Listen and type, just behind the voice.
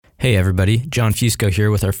Hey everybody, John Fusco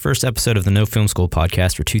here with our first episode of the No Film School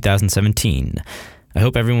podcast for 2017. I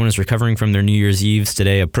hope everyone is recovering from their New Year's Eves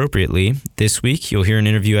today appropriately. This week, you'll hear an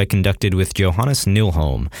interview I conducted with Johannes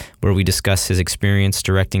Nyholm, where we discuss his experience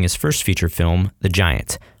directing his first feature film, The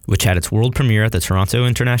Giant, which had its world premiere at the Toronto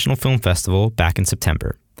International Film Festival back in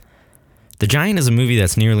September. The Giant is a movie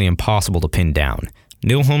that's nearly impossible to pin down.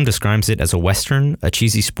 Nyholm describes it as a western, a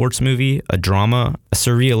cheesy sports movie, a drama, a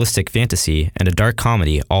surrealistic fantasy, and a dark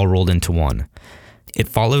comedy all rolled into one. It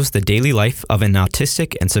follows the daily life of an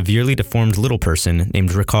autistic and severely deformed little person named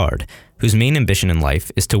Ricard, whose main ambition in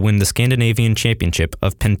life is to win the Scandinavian Championship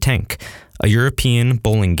of Pentank, a European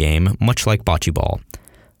bowling game much like bocce ball.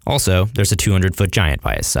 Also, there's a 200-foot giant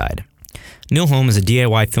by his side. Nyholm is a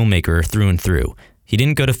DIY filmmaker through and through. He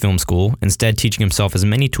didn't go to film school, instead teaching himself as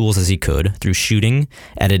many tools as he could through shooting,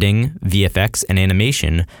 editing, VFX, and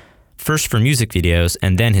animation, first for music videos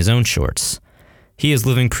and then his own shorts. He is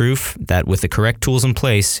living proof that with the correct tools in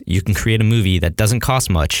place, you can create a movie that doesn't cost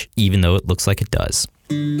much, even though it looks like it does.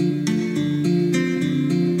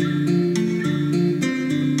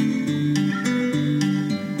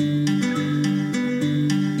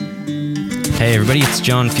 Hey everybody, it's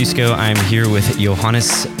John Fusco. I'm here with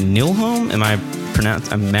Johannes Nyholm.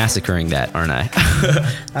 I'm massacring that, aren't I?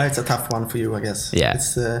 It's a tough one for you, I guess. Yeah.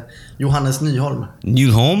 It's Johannes Nyholm.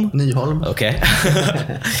 Nyholm? Nyholm. Okay.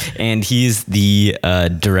 And he's the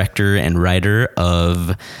director and writer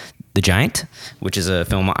of The Giant, which is a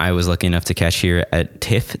film I was lucky enough to catch here at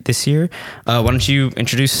TIFF this year. Why don't you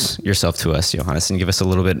introduce yourself to us, Johannes, and give us a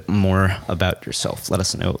little bit more about yourself. Let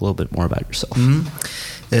us know a little bit more about yourself.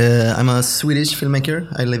 Mm-hmm. I'm a Swedish filmmaker.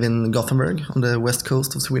 I live in Gothenburg on the west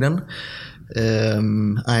coast of Sweden. I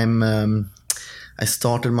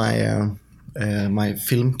started my my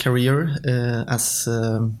film career as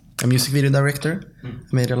a music video director. I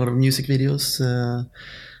made a lot of music videos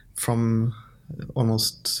from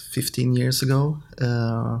almost 15 years ago,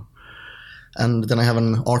 and then I have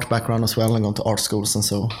an art background as well. I gone to art schools and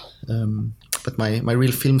so. But my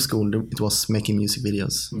real film school, it was making music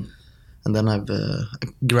videos, and then I've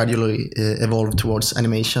gradually evolved towards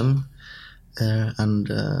animation. And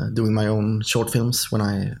doing my own short films when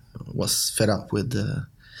I was fed up with the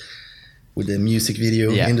music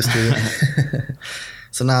video industry.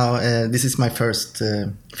 So now this is my first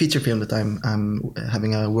feature film that I'm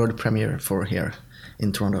having a world premiere for here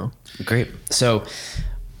in Toronto. Great. So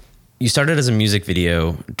you started as a music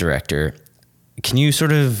video director. Can you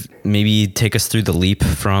sort of maybe take us through the leap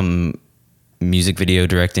from music video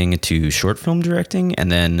directing to short film directing,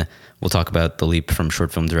 and then we'll talk about the leap from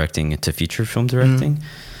short film directing to feature film directing.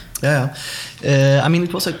 Yeah, I mean,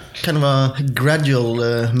 it was a kind of a gradual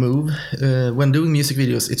move. When doing music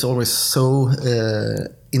videos, it's always so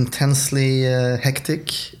intensely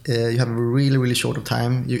hectic. You have a really, really short of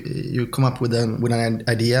time. You come up with an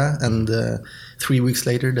idea, and 3 weeks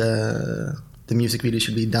later, the music video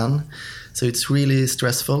should be done. So it's really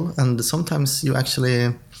stressful, and sometimes you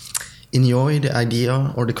actually enjoy the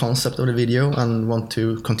idea or the concept of the video and want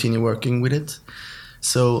to continue working with it.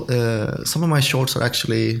 So some of my shorts are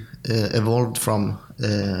actually evolved from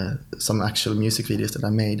some actual music videos that I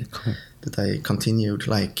made. Cool. That I continued.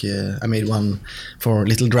 Like I made one for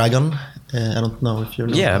Little Dragon. I don't know if you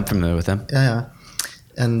know. Yeah, I'm familiar with them. Yeah.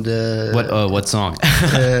 And what song?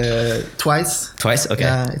 Twice. Twice? Okay.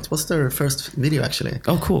 Yeah, it was their first video actually.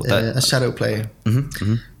 Oh, cool. A shadow play. Mm-hmm.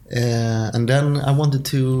 Mm-hmm. And then I wanted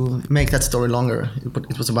to make that story longer.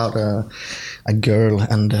 It was about a girl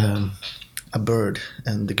and a bird,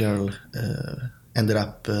 and the girl ended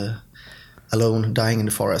up alone, dying in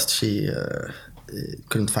the forest. She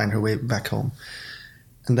couldn't find her way back home.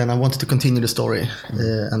 And then I wanted to continue the story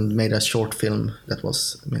and made a short film that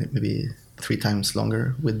was maybe 3 times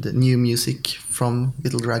longer with the new music from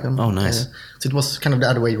Little Dragon. Oh, nice. So it was kind of the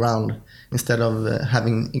other way around. Instead of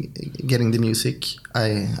getting the music,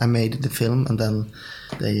 I made the film, and then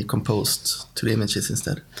they composed to the images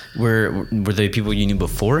instead. Were they people you knew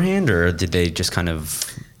beforehand, or did they just kind of...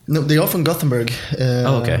 No, they are from Gothenburg.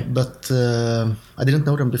 Okay. But I didn't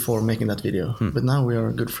know them before making that video. But now we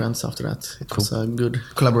are good friends after that. It was a good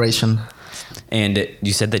collaboration. And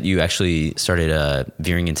you said that you actually started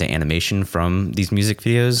veering into animation from these music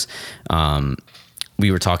videos.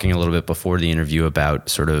 We were talking a little bit before the interview about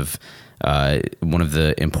sort of one of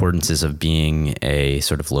the importances of being a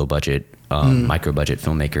sort of low budget, micro budget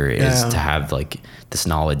filmmaker is to have like this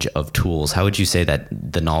knowledge of tools. How would you say that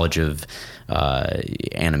the knowledge of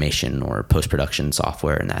animation or post-production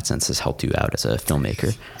software in that sense has helped you out as a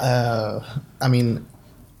filmmaker? I mean,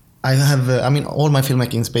 I have, all my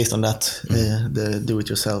filmmaking is based on that, the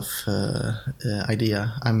do-it-yourself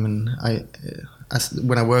idea.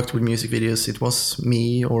 when I worked with music videos, it was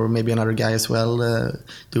me or maybe another guy as well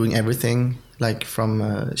doing everything, like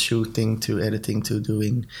from shooting to editing to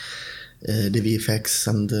doing the VFX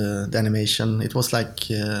and the animation. It was like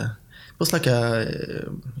you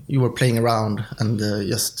were playing around and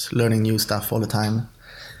just learning new stuff all the time.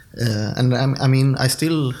 And I mean, I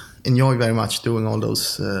still enjoy very much doing all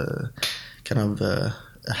those kind of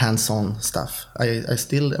hands-on stuff. I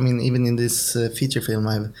still, I mean, even in this feature film,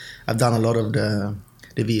 I've done a lot of the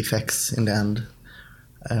VFX in the end.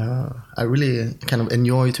 I really kind of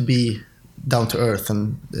enjoy to be down to earth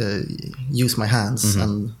and use my hands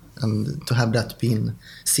and to have that being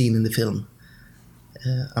seen in the film.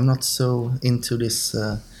 I'm not so into this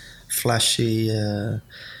flashy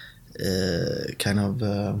kind of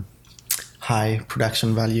high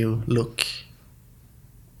production value look,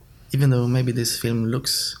 even though maybe this film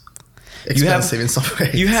looks expensive in some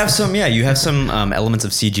ways. You have some elements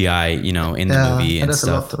of CGI, you know, in the movie and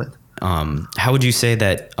stuff. A lot of it. How would you say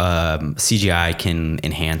that CGI can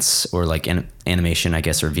enhance, or like animation, I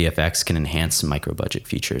guess, or VFX can enhance micro budget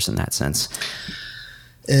features in that sense?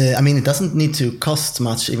 I mean, it doesn't need to cost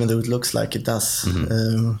much, even though it looks like it does,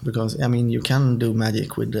 because I mean, you can do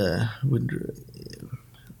magic with the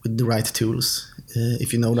right tools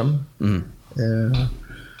if you know them.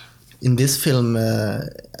 In this film,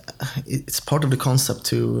 it's part of the concept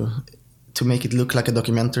to make it look like a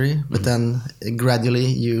documentary, but then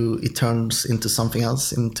gradually it turns into something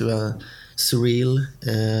else, into a surreal,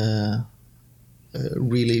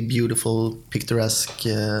 really beautiful, picturesque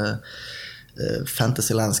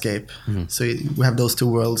fantasy landscape. So we have those two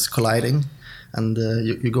worlds colliding, and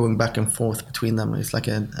you're going back and forth between them. It's like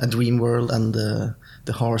a dream world and the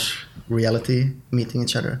harsh reality meeting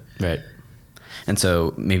each other. Right. And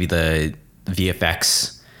so maybe the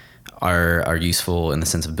VFX are useful in the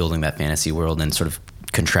sense of building that fantasy world and sort of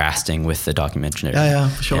contrasting with the documentary. Yeah,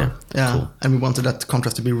 for sure. Yeah. Cool. And we wanted that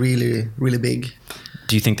contrast to be really, really big.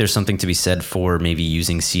 Do you think there's something to be said for maybe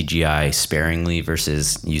using CGI sparingly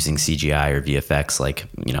versus using CGI or VFX, like,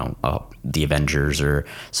 you know, the Avengers or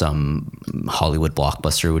some Hollywood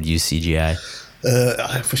blockbuster would use CGI?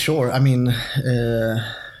 For sure. I mean,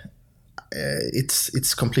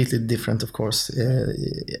 it's completely different, of course.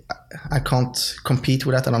 I can't compete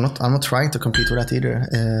with that, and I'm not trying to compete with that either.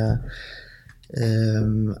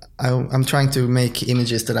 I'm trying to make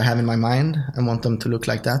images that I have in my mind and want them to look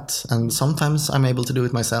like that. And sometimes I'm able to do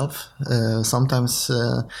it myself. Sometimes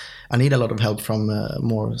I need a lot of help from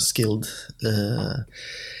more skilled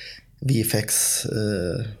VFX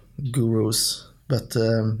gurus. But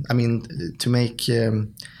I mean, to make a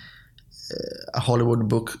Hollywood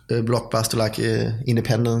blockbuster like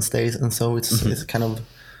Independence Day and so it's kind of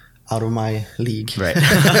out of my league. Right.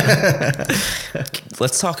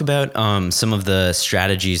 Let's talk about some of the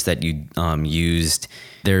strategies that you used.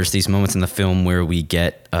 There's these moments in the film where we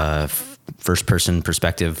get first-person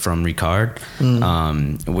perspective from Ricard,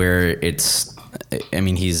 where it's, I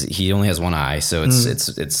mean, he only has one eye, so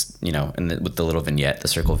it's you know, and with the little vignette, the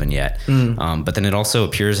circle vignette. But then it also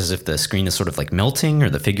appears as if the screen is sort of like melting, or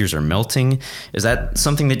the figures are melting. Is that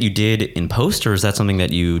something that you did in post, or is that something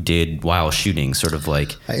that you did while shooting? Sort of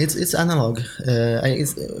like it's analog.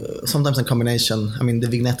 It's sometimes a combination. I mean, the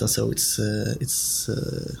vignette, so it's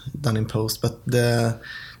done in post, but the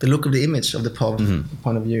look of the image of the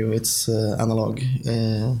point of view, it's analog.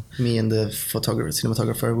 Me and the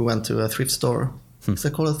cinematographer, we went to a thrift store. Is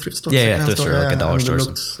that called a thrift store? Yeah, thrift store, like a dollar store. We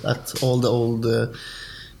looked at all the old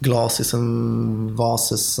glasses and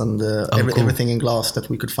vases and everything in glass that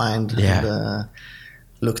we could find. Yeah. And,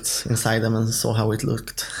 looked inside them and saw how it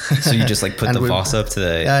looked. So you just like put the vase up to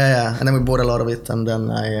the... Yeah. And then we bought a lot of it, and then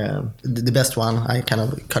the best one, I kind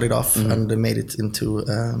of cut it off and made it into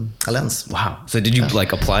a lens. Wow. So did you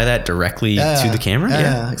like apply that directly to the camera?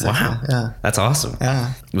 Yeah, exactly. Wow. Yeah. That's awesome.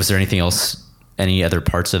 Yeah. Was there anything else, any other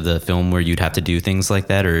parts of the film where you'd have to do things like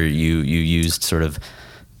that, or you used sort of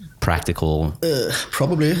practical...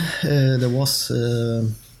 Probably. There was... I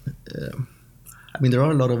mean, there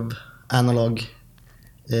are a lot of analog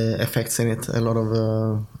effects in it, a lot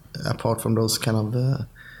of apart from those kind of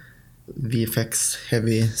VFX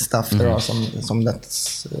heavy stuff. There are some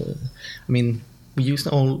that's I mean, we use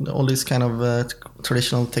all these kind of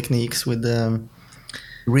traditional techniques with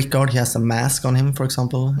Rickard, he has a mask on him, for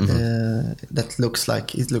example, that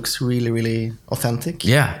looks really, really authentic.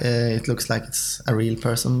 Yeah. It looks like it's a real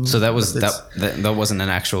person. So that wasn't an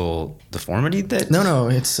actual deformity that? No,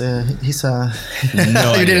 it's he's a.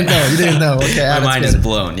 No, you didn't know. Okay, my mind is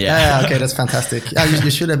blown. Yeah. Okay, that's fantastic.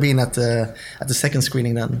 You should have been at the second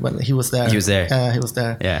screening then when he was there. He was there. He was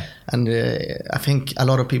there. Yeah. And I think a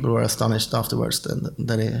lot of people were astonished afterwards that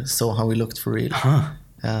they saw how he looked for real. Huh.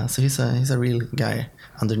 So he's a real guy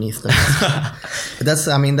underneath that. That's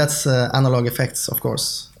analog effects, of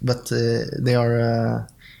course, but they are.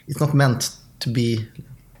 It's not meant to be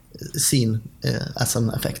seen as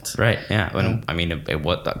an effect. Right. Yeah. I mean,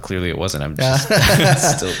 clearly it wasn't. I'm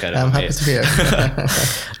just still kind of. I'm happy to hear.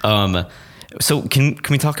 So can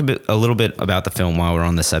we talk a little bit about the film while we're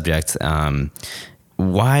on the subject?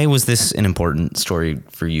 Why was this an important story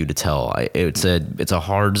for you to tell? It's a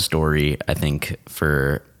hard story, I think,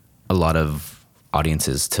 for a lot of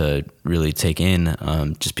audiences to really take in,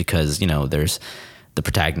 just because there's the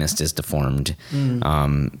protagonist is deformed.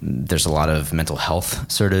 There's a lot of mental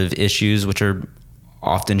health sort of issues which are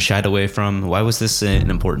often shied away from. Why was this an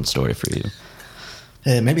important story for you?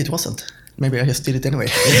 Maybe it wasn't. Maybe I just did it anyway.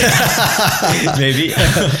 Maybe.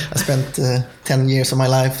 I spent 10 years of my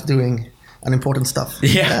life doing unimportant stuff.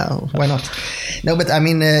 Yeah. Why not? No, but I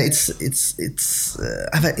mean, it's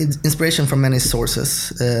I've had inspiration from many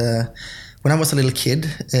sources. When I was a little kid,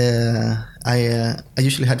 I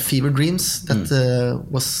usually had fever dreams that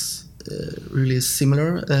was really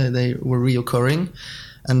similar. They were reoccurring,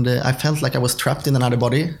 and I felt like I was trapped in another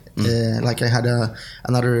body, like I had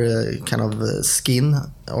another kind of skin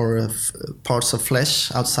or parts of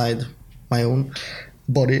flesh outside my own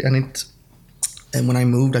body, and when I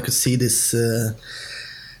moved, I could see this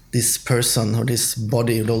person or this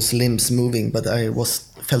body, those limbs moving, but I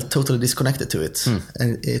felt totally disconnected to it,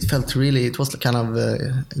 and it was kind of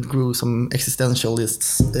it grew some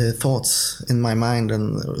existentialist thoughts in my mind,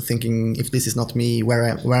 and thinking, if this is not me, where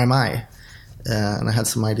am I? And I had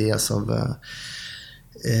some ideas of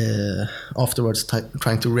afterwards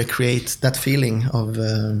trying to recreate that feeling of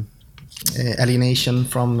alienation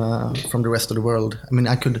from the rest of the world. I mean,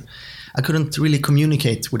 I couldn't really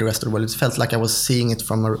communicate with the rest of the world. It felt like I was seeing it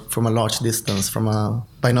from a large distance, from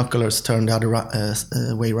binoculars turned the other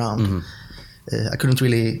way around. I couldn't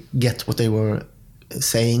really get what they were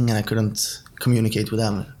saying, and I couldn't communicate with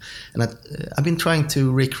them. And I've been trying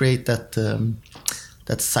to recreate that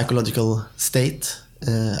psychological state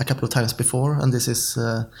a couple of times before, and this is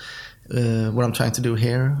what I'm trying to do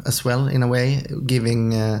here as well, in a way,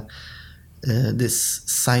 giving this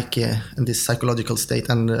psyche and this psychological state,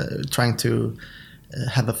 and trying to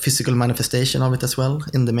have a physical manifestation of it as well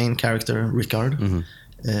in the main character Rickard,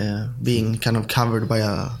 being kind of covered by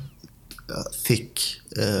a thick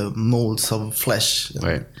molds of flesh,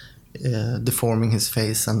 right. Deforming his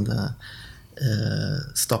face and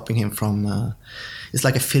stopping him from it's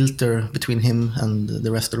like a filter between him and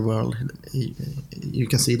the rest of the world. You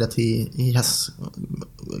can see that he has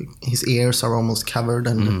his ears are almost covered,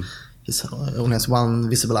 and he only has one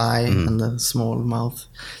visible eye and a small mouth.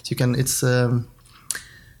 So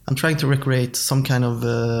I'm trying to recreate some kind of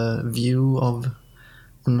view of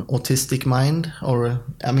an autistic mind, or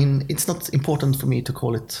I mean, it's not important for me to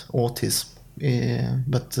call it autism,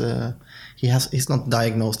 but he's not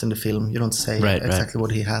diagnosed in the film. You don't say exactly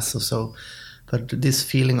what he has or so, but this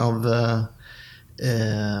feeling of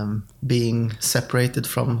being separated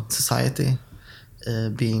from society.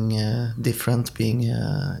 Being different, being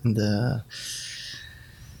in the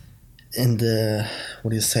what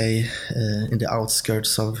do you say, in the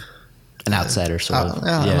outskirts of an outsider sort of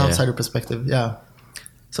an outsider perspective. Yeah.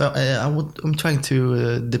 So I'm trying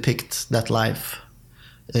to depict that life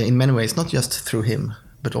in many ways, not just through him,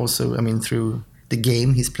 but also, I mean, through the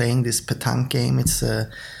game he's playing, this petanque game. It's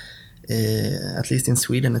at least in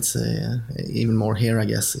Sweden, it's even more here, I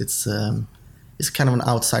guess. It's kind of an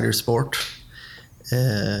outsider sport.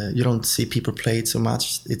 You don't see people play it so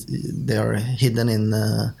much. They are hidden in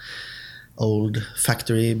old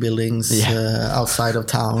factory buildings outside of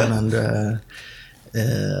town, and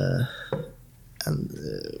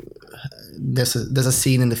there's a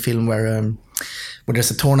scene in the film where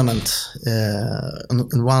there's a tournament.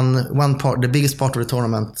 And one part, the biggest part of the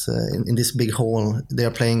tournament, in this big hall, they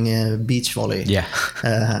are playing beach volley. Yeah.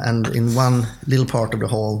 And in one little part of the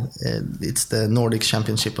hall, it's the Nordic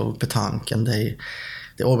Championship of petanque, and they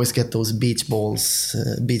they always get those beach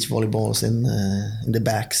volleyballs in the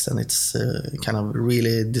backs, and it's kind of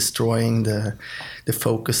really destroying the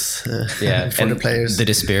focus for the players. The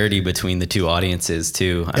disparity between the two audiences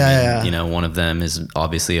too. I mean, you know, one of them is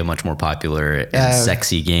obviously a much more popular and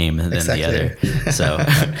sexy game than the other. So,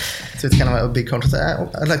 so it's kind of a big contrast.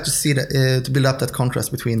 I'd like to see that to build up that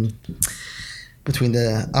contrast between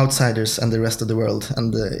the outsiders and the rest of the world,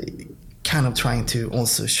 and kind of trying to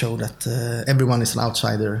also show that everyone is an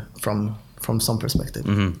outsider from some perspective.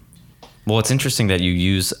 Mm-hmm. Well, it's interesting that you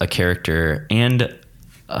use a character and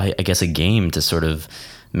I guess a game to sort of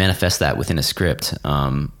manifest that within a script.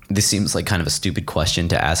 This seems like kind of a stupid question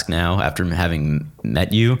to ask now after having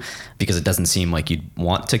met you, because it doesn't seem like you'd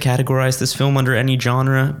want to categorize this film under any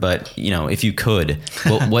genre. But, you know, if you could,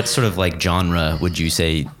 what sort of like genre would you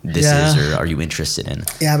say this is, or are you interested in?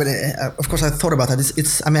 Yeah, but of course I thought about that.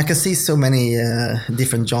 It's I mean, I can see so many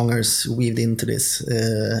different genres weaved into this.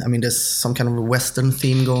 I mean, there's some kind of a Western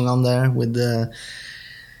theme going on there with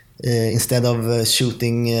instead of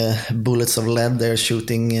shooting bullets of lead, they're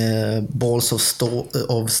shooting balls of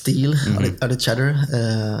steel at each other,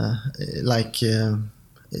 like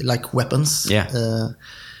weapons. Yeah.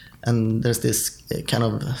 And there's this kind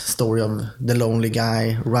of story of the lonely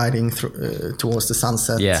guy riding towards the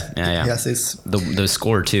sunset. Yeah. Yes, the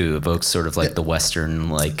score too evokes sort of like the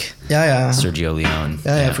Western, like Sergio Leone.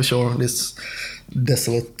 Yeah, for sure. This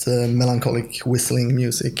desolate, melancholic whistling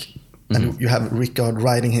music. And you have Rickard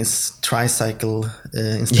riding his tricycle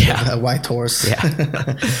instead of a white horse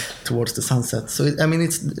towards the sunset. So I mean,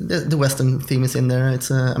 it's the Western theme is in there.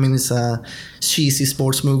 It's a cheesy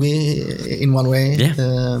sports movie in one way. Yeah.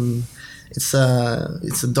 It's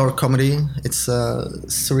a dark comedy. It's a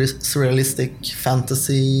surrealistic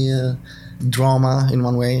fantasy drama in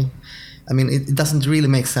one way. I mean, it doesn't really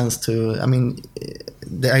make sense to. I mean,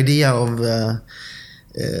 the idea of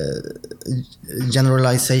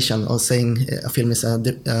generalization or saying a film is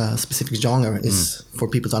a specific genre is for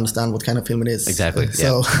people to understand what kind of film it is. Exactly.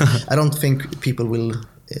 So I don't think people will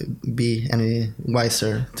be any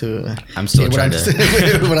wiser to I'm still trying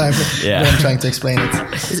what I'm trying to explain.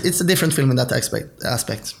 It's a different film in that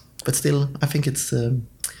aspect, but still I think it's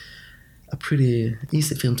a pretty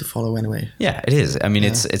easy film to follow anyway. Yeah, it is. I mean,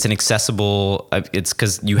 it's an accessible. It's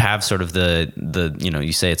because you have sort of the you know,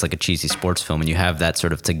 you say it's like a cheesy sports film, and you have that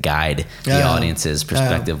sort of to guide the audience's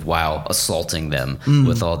perspective while assaulting them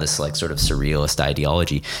with all this like sort of surrealist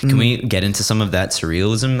ideology. Can we get into some of that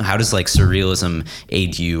surrealism? How does like surrealism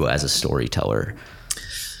aid you as a storyteller?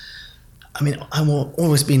 I mean, I've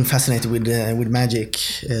always been fascinated with magic.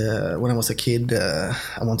 When I was a kid,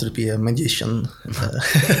 I wanted to be a magician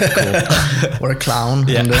or a clown.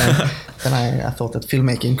 Yeah. And then I thought that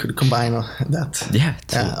filmmaking could combine that. Yeah.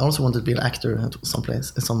 I also wanted to be an actor at some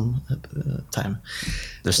time.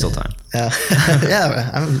 There's still time.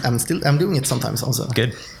 I'm doing it sometimes also.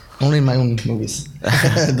 Good. Only in my own movies.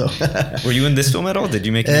 Were you in this film at all? Did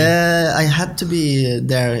you make it? I had to be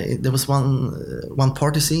there. There was one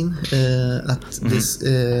party scene at this.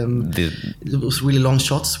 It was really long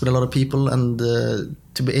shots with a lot of people, and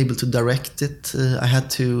to be able to direct it, I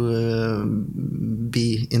had to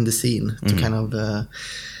be in the scene to kind of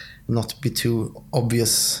not be too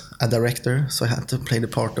obvious a director. So I had to play the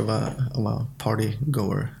part of a party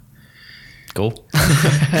goer. Cool.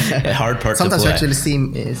 A hard part Sometimes to play. you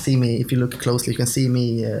actually see me, if you look closely, you can see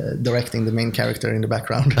me directing the main character in the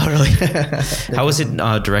background. Oh, really? How was it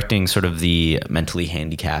directing sort of the mentally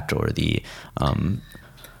handicapped or the...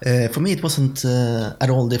 For me, it wasn't at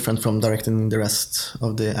all different from directing the rest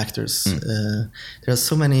of the actors. There are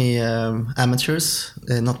so many amateurs,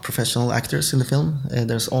 not professional actors in the film.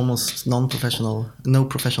 There's almost no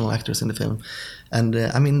professional actors in the film. And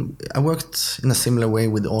I mean, I worked in a similar way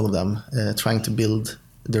with all of them, trying to build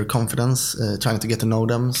their confidence, trying to get to know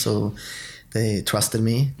them. So they trusted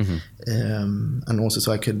me. And also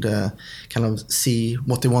so I could kind of see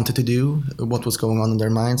what they wanted to do, what was going on in their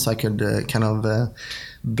minds. So I could kind of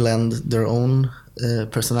blend their own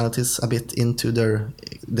personalities a bit into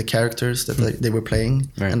the characters that they were playing.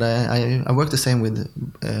 Right. And I worked the same with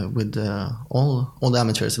all the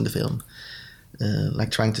amateurs in the film. Like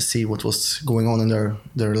trying to see what was going on in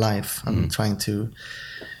their life and trying to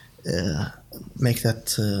make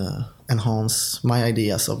that enhance my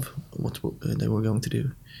ideas of what they were going to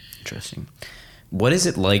do. Interesting. What is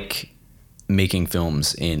it like making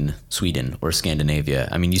films in Sweden or Scandinavia?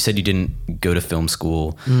 I mean, you said you didn't go to film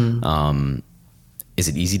school. Is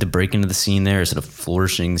it easy to break into the scene there? Is it a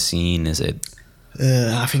flourishing scene? Is it...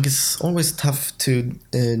 I think it's always tough to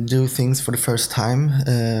do things for the first time.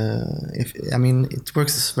 It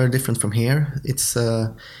works very different from here. It's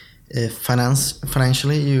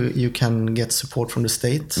Financially, you can get support from the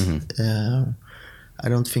state. I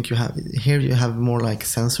don't think you have here. You have more like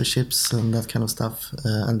censorships and that kind of stuff,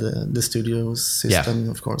 and the studio system,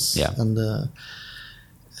 of course, and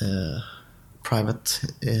private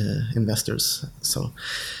investors. So,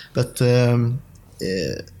 but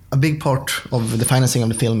a big part of the financing of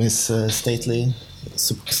the film is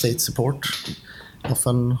state support,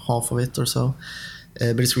 often half of it or so.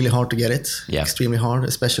 But it's really hard to get it. Extremely hard,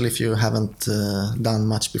 especially if you haven't done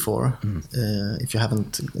much before. If you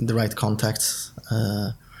haven't the right contacts,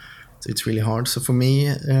 so it's really hard. So for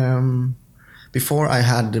me, before I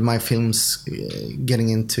had my films getting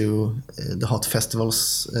into the hot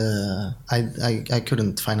festivals, I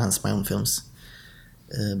couldn't finance my own films.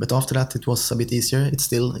 But after that, it was a bit easier.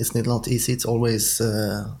 It's not easy. It's always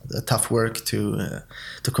a tough work to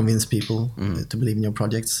convince people to believe in your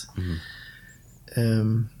projects.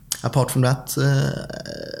 Apart from that,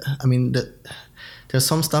 I mean, there's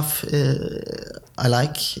some stuff I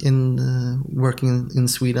like in working in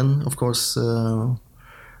Sweden. Of course,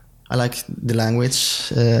 I like the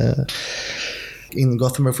language. In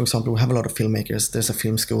Gothenburg, for example, we have a lot of filmmakers. There's a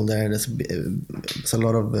film school there. There's a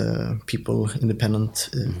lot of independent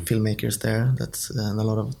filmmakers there. And a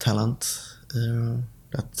lot of talent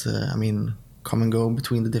that come and go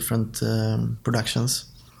between the different productions.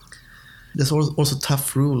 There's also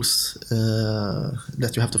tough rules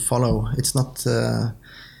that you have to follow. It's not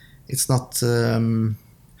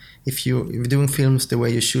if you're doing films the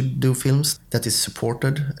way you should do films that is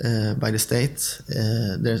supported by the state.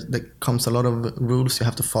 There comes a lot of rules you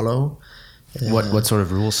have to follow. What sort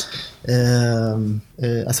of rules?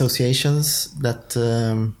 Associations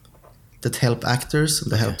that help actors,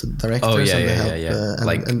 they help the directors,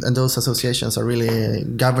 and those associations are really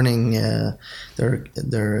governing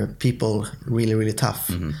their people really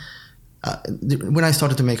tough. When I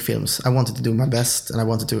started to make films, I wanted to do my best, and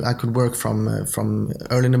I could work from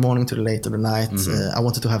early in the morning to the late of the night. I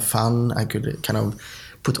wanted to have fun. I could kind of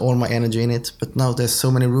put all my energy in it. But now there's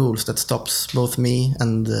so many rules that stops both me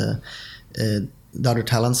and the other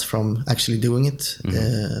talents from actually doing it.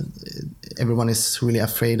 Everyone is really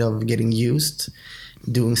afraid of getting used,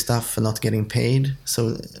 doing stuff and not getting paid.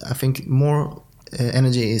 So I think more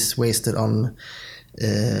energy is wasted on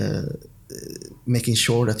making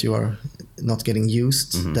sure that you are not getting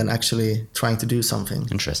used than actually trying to do something.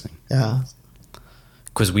 Interesting. Yeah.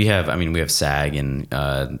 Because we have SAG and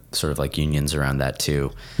sort of like unions around that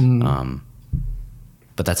too.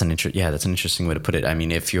 But that's an interesting way to put it. I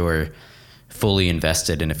mean, if you're fully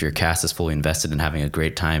invested and if your cast is fully invested in having a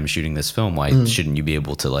great time shooting this film, why shouldn't you be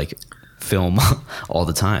able to like film all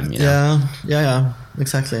the time? You know? Yeah,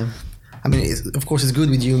 exactly. I mean, of course, it's good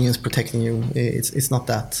with unions protecting you. It's not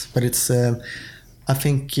that, but it's. I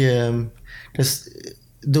think there's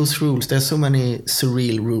those rules. There's so many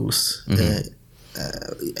surreal rules. Let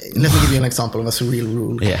me give you an example of a surreal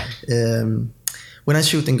rule. Yeah. When I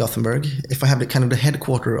shoot in Gothenburg, if I have the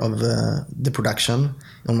headquarter of the production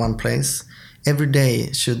in one place, every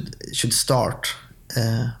day should start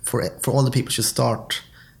for all the people should start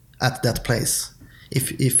at that place.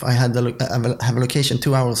 If I have a location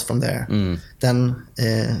 2 hours from there, then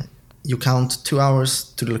you count 2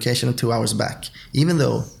 hours to the location and 2 hours back. Even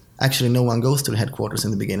though actually no one goes to the headquarters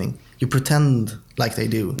in the beginning, you pretend like they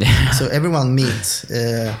do. So everyone meets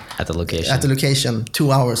at the location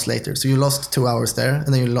 2 hours later. So you lost 2 hours there,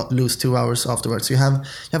 and then you lose 2 hours afterwards. So you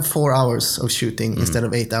have 4 hours of shooting instead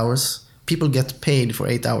of 8 hours. People get paid for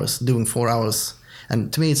 8 hours doing 4 hours.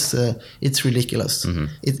 And to me, it's ridiculous.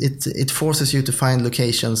 It forces you to find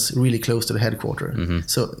locations really close to the headquarters.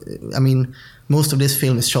 So, I mean, most of this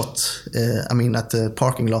film is shot, at the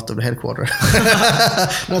parking lot of the headquarters.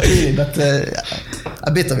 Not really, but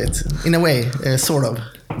a bit of it, in a way, sort of.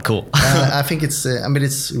 Cool. I think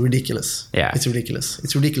it's ridiculous. Yeah. It's ridiculous.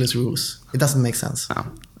 It's ridiculous rules. It doesn't make sense. No,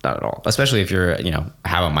 not at all. Especially if you're,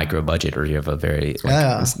 have a micro budget or you have a very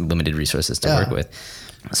limited resources to work with.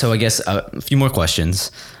 So I guess a few more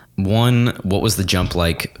questions. One, what was the jump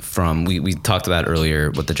like from, we talked about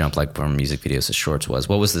earlier what the jump like from music videos to shorts was.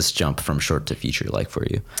 What was this jump from short to feature like for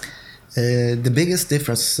you? The biggest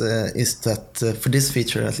difference is that for this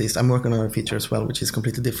feature, at least, I'm working on a feature as well, which is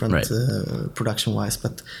completely different production-wise.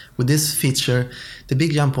 But with this feature, the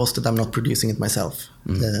big jump was that I'm not producing it myself.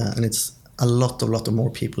 And it's a lot of more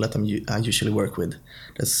people that I usually work with.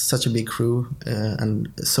 There's such a big crew and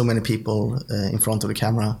so many people in front of the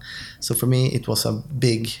camera. So for me, it was a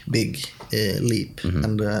big leap.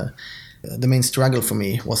 And the main struggle for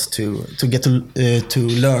me was to get to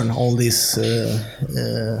learn all these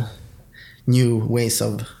new ways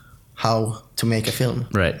of how to make a film.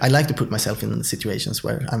 Right. I like to put myself in situations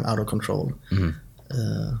where I'm out of control.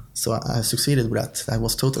 So I succeeded with that. I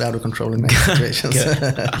was totally out of control in many situations,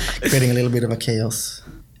 creating a little bit of a chaos.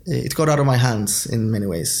 It got out of my hands in many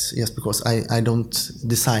ways, just because I don't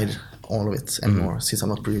decide all of it anymore, since I'm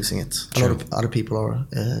not producing it. A lot of other people are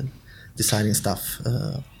deciding stuff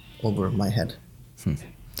over my head.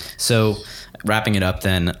 So wrapping it up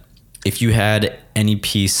then, if you had any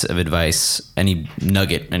piece of advice, any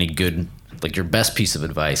nugget, any good, like your best piece of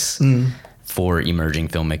advice for emerging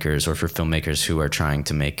filmmakers or for filmmakers who are trying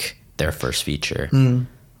to make their first feature,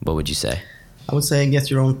 what would you say? I would say get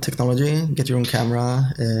your own technology, get your own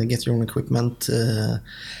camera, get your own equipment,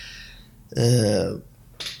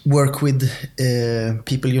 work with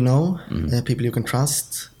people you know, people you can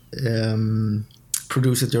trust,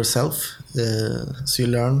 produce it yourself, so you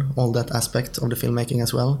learn all that aspect of the filmmaking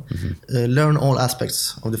as well. Learn all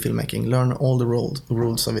aspects of the filmmaking, learn all the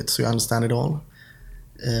rules of it, so you understand it all.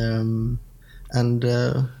 And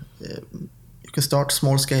you can start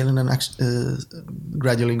small scale and then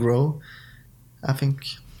gradually grow. I think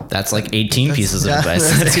that's like 18 pieces of advice.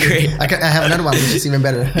 That's great. I have another one which is even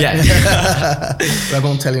better. But I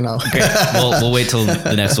won't tell you now. Great. We'll wait till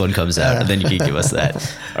the next one comes out, and then you can give us that.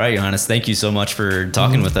 All right, Johannes, thank you so much for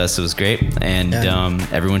talking with us. It was great. And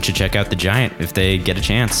everyone should check out The Giant if they get a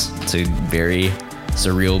chance. It's a very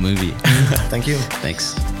surreal movie. Thank you.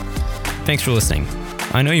 Thanks. Thanks for listening.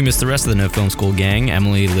 I know you missed the rest of the No Film School gang,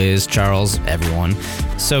 Emily, Liz, Charles, everyone.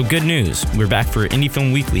 So good news, we're back for Indie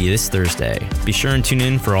Film Weekly this Thursday. Be sure and tune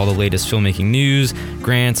in for all the latest filmmaking news,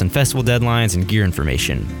 grants, and festival deadlines and gear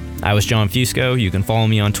information. I was John Fusco. You can follow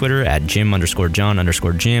me on Twitter at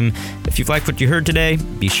Jim_John_Jim. If you've liked what you heard today,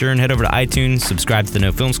 be sure and head over to iTunes, subscribe to the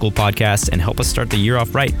No Film School podcast, and help us start the year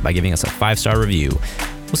off right by giving us a 5-star review.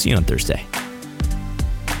 We'll see you on Thursday.